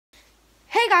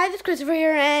Hey guys, it's Christopher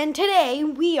here, and today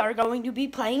we are going to be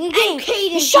playing a game.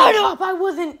 Kaden, Shut up! I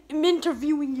wasn't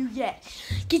interviewing you yet.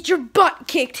 Get your butt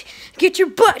kicked. Get your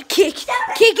butt kicked.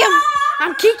 Kick him.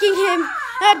 I'm kicking him.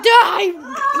 Die.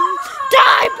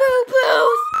 Die,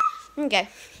 boo-boos. Okay.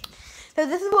 So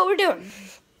this is what we're doing.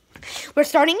 We're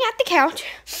starting at the couch,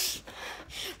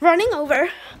 running over,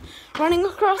 running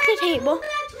across the table.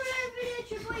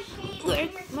 We're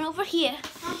over here.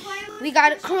 We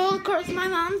gotta crawl across my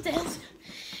mom's desk.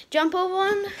 Jump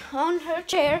over on her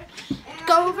chair.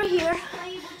 Go over here.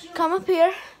 Come up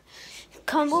here.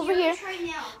 Come over here.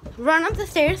 Run up the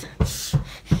stairs.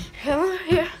 Come over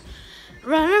here.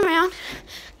 Run around.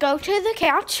 Go to the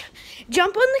couch.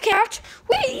 Jump on the couch.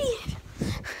 Whee!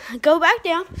 Go back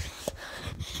down.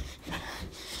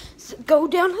 Go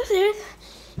down the stairs.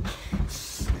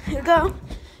 Go.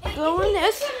 Go in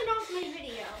this.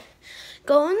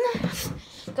 Go in this.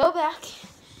 Go back.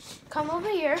 Come over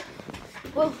here.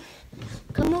 Whoa.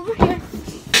 Come over here.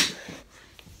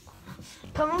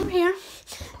 Come over here.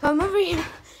 Come over here.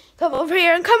 Come over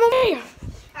here and come over here.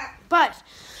 But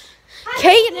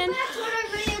Kaden,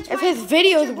 if his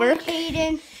videos work.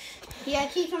 Kaden. Yeah,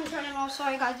 it keeps on turning off.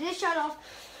 Sorry guys, it shut off.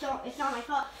 So it's not my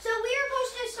fault. So we are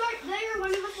supposed to start there.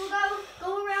 One of us will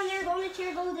go around there, go in the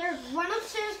chair, go there, run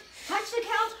upstairs, touch the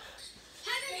couch.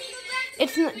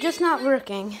 It's just not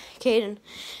working, Kaden.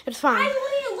 It's fine. I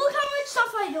deleted. Look how much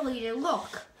stuff I deleted.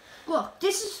 Look. Look.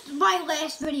 This is my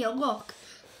last video. Look.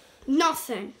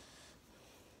 Nothing.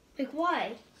 Like,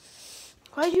 why?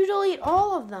 Why'd you delete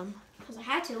all of them? Because I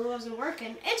had to. It wasn't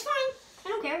working. It's fine. I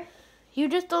don't care. You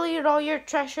just deleted all your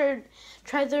treasured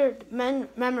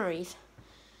memories.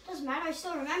 Doesn't matter. I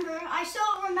still remember. I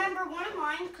still remember one of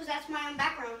mine because that's my own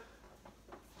background.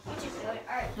 I'll just do it.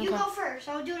 All right. You Okay. go first.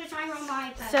 I'll do the timer on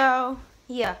my iPad. So,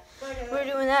 yeah. We're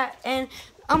doing that. And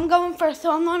I'm going first,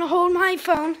 so I'm going to hold my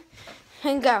phone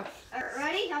and go. All right,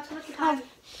 ready? I'll put the timer.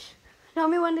 Tell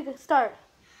me when to start.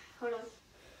 Hold on.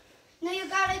 No, you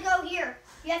gotta go here.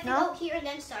 You have to go here and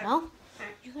then start. No?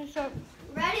 Right. You can start.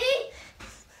 Ready,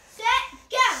 set,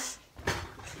 go.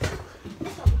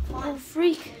 This will be fun. Oh,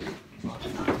 freak. This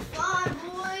will be fun,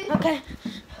 boy. Okay.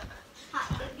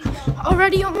 Hi, you go.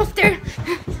 Already almost there.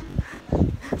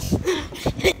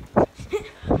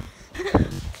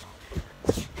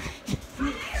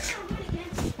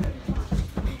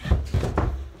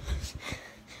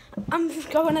 I'm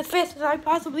going as fast as I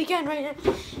possibly can right now.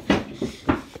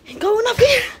 Going up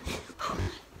here.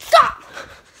 Stop!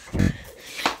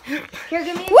 Here,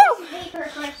 give me a Woo! piece of paper,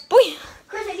 Chris. Boy.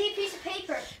 Chris, I need a piece of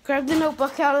paper. Grab the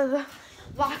notebook out of the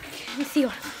lock and see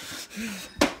what.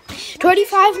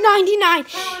 $25.99.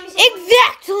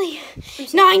 Exactly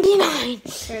 99.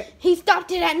 He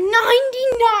stopped it at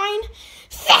 99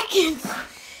 seconds.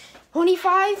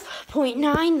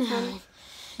 25.99.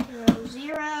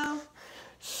 0.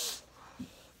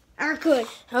 All right, good.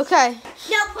 Okay.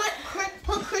 Now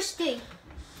put Christy.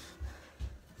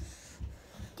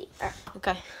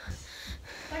 Okay.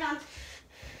 Hold on.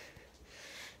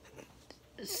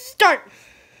 Start.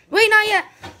 Wait, not yet.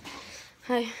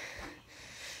 Hi.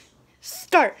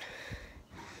 Start.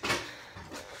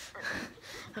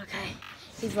 Okay.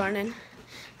 He's running.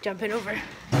 Jumping over.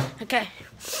 Okay.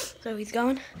 So he's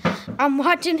going. I'm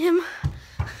watching him.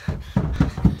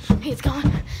 He's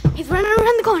going. He's running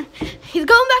around the corner. He's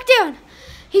going back down.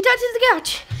 He touches the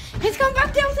couch. He's going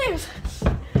back downstairs.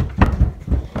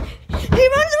 He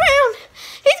runs around.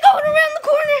 He's going around the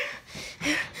corner.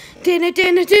 Dinner.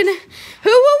 Who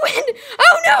will win?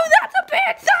 Oh no, that's a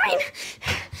bad sign.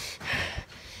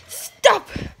 Stop.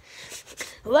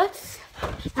 Let's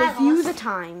review the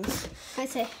times. I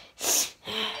say.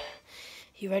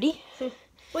 You ready?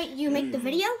 Wait, you make the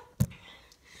video?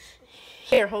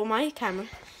 Here, hold my camera.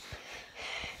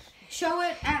 Show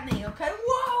it at me, okay?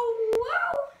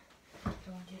 Whoa. I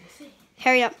want you to see.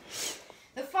 Hurry up.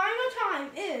 The final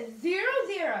time is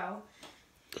 00.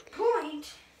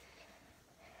 Point.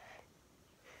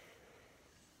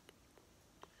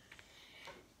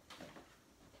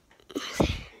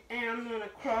 And I'm going to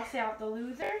cross out the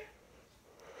loser.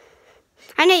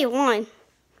 I know you won.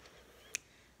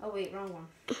 Oh, wait, wrong one.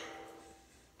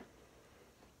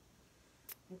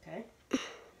 Okay.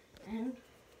 And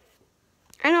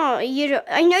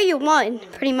I know you won,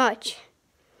 pretty much.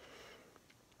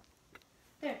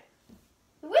 there.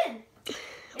 The win.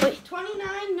 It's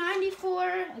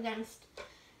 29.94 against.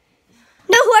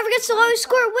 No, whoever gets the lowest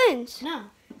score wins. No.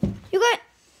 You got.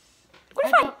 What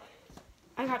if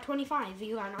I got 25.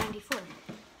 You got 94.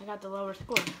 I got the lower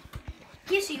score.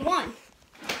 Yes, you won.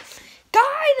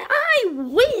 Guys, I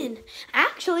win.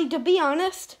 Actually. actually, to be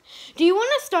honest, do you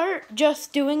want to start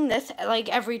just doing this like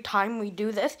every time we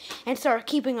do this and start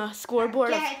keeping a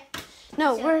scoreboard?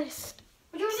 No, we're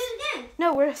doing it again.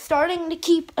 No, we're starting to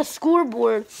keep a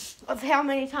scoreboard of how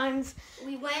many times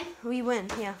we win. We win,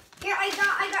 yeah. Here, I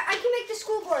can make the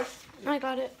scoreboard. I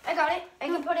got it. I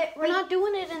can put it. We're not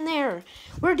doing it in there.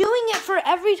 We're doing it for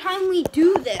every time we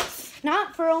do this,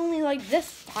 not for only like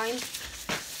this time.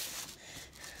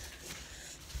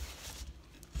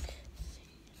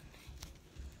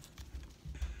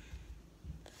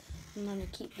 I'm gonna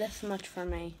keep this much for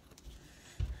me.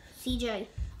 CJ.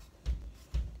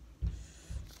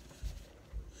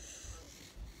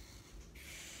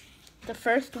 The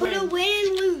first win. Put a win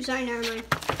and lose. I never mind.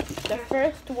 The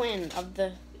first win of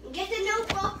the. Get the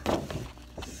notebook.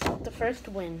 The first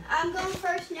win. I'm going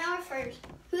first now or first?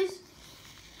 Who's?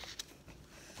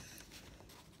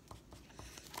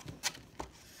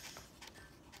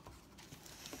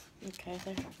 Okay,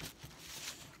 there.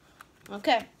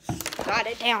 Okay, got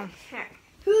it down. Here.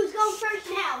 Who's going first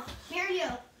now? Me or you?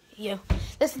 You.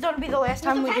 This is gonna be the last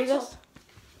time we do this.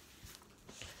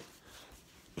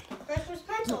 Where's the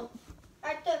pencil?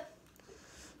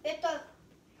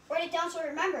 Write it down so I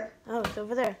remember. Oh, it's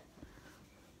over there.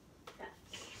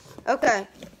 Okay,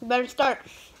 you better start.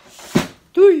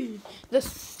 3.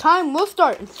 This time we'll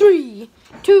start in 3,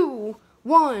 2,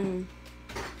 1.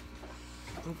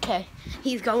 Okay,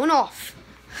 he's going off.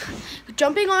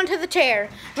 Jumping onto the chair,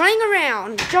 running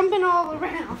around, jumping all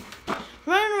around,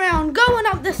 running around, going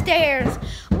up the stairs.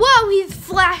 Whoa, he's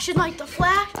flashing like the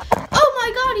flash. Oh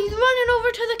my God, he's running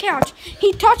over to the couch.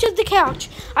 He touches the couch.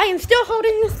 I am still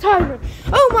holding this timer.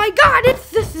 Oh my God,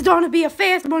 this is gonna be a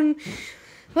fast one.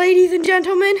 Ladies and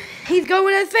gentlemen, he's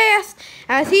going as fast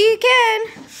as he can.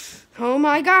 Oh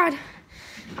my God,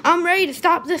 I'm ready to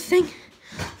stop this thing.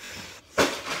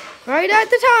 Right at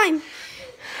the time.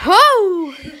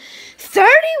 Oh,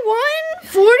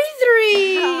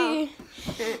 31:43.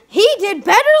 He did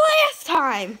better last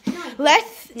time.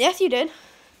 Yes, you did.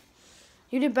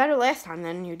 You did better last time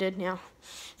than you did now.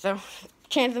 So,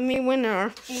 chance of me winning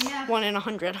are 1 in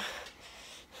 100.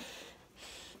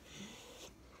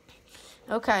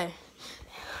 Okay.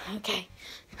 Okay.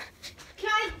 Can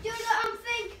I do the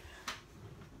thing?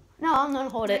 No, I'm gonna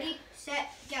hold it. Ready,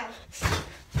 set, go.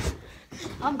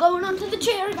 I'm going onto the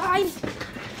chair, guys.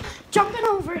 Jumping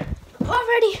over.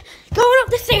 Already going up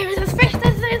the stairs as fast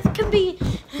as it can be.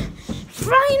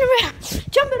 Flying around.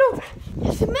 Jumping over.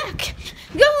 Yes, Mac.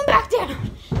 Going back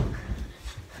down.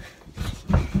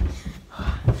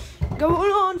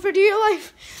 Going on for dear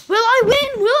life. Will I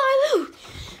win? Will I lose?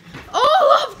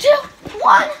 All up to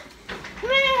one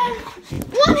man.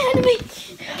 One enemy.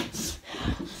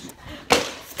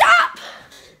 Stop!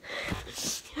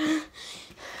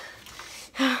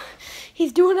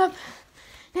 He's doing up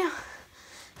now.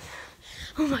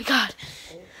 Oh my God.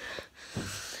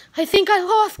 I think I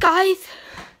lost, guys.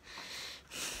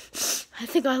 I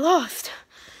think I lost.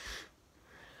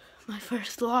 My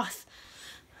first loss.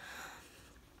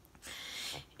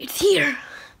 It's here.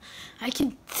 I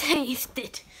can taste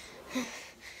it.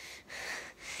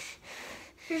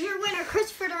 Here's your winner,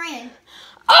 Christopher Duran.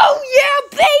 Oh yeah,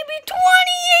 baby,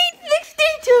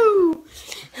 2862.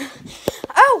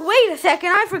 Oh, wait a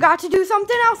second. I forgot to do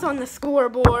something else on the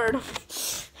scoreboard.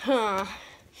 Huh.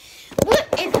 What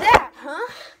is that, huh?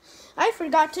 I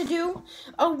forgot to do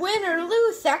a win or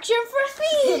lose section for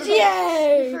speed.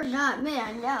 Yay! You forgot me,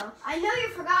 I know. I know you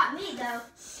forgot me, though.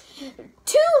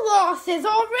 2 losses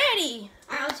already.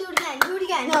 All right, let's do it again. Do it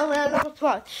again. No, we're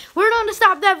not. We're going to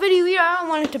stop that video here. I don't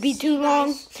want it to be too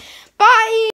long. Bye.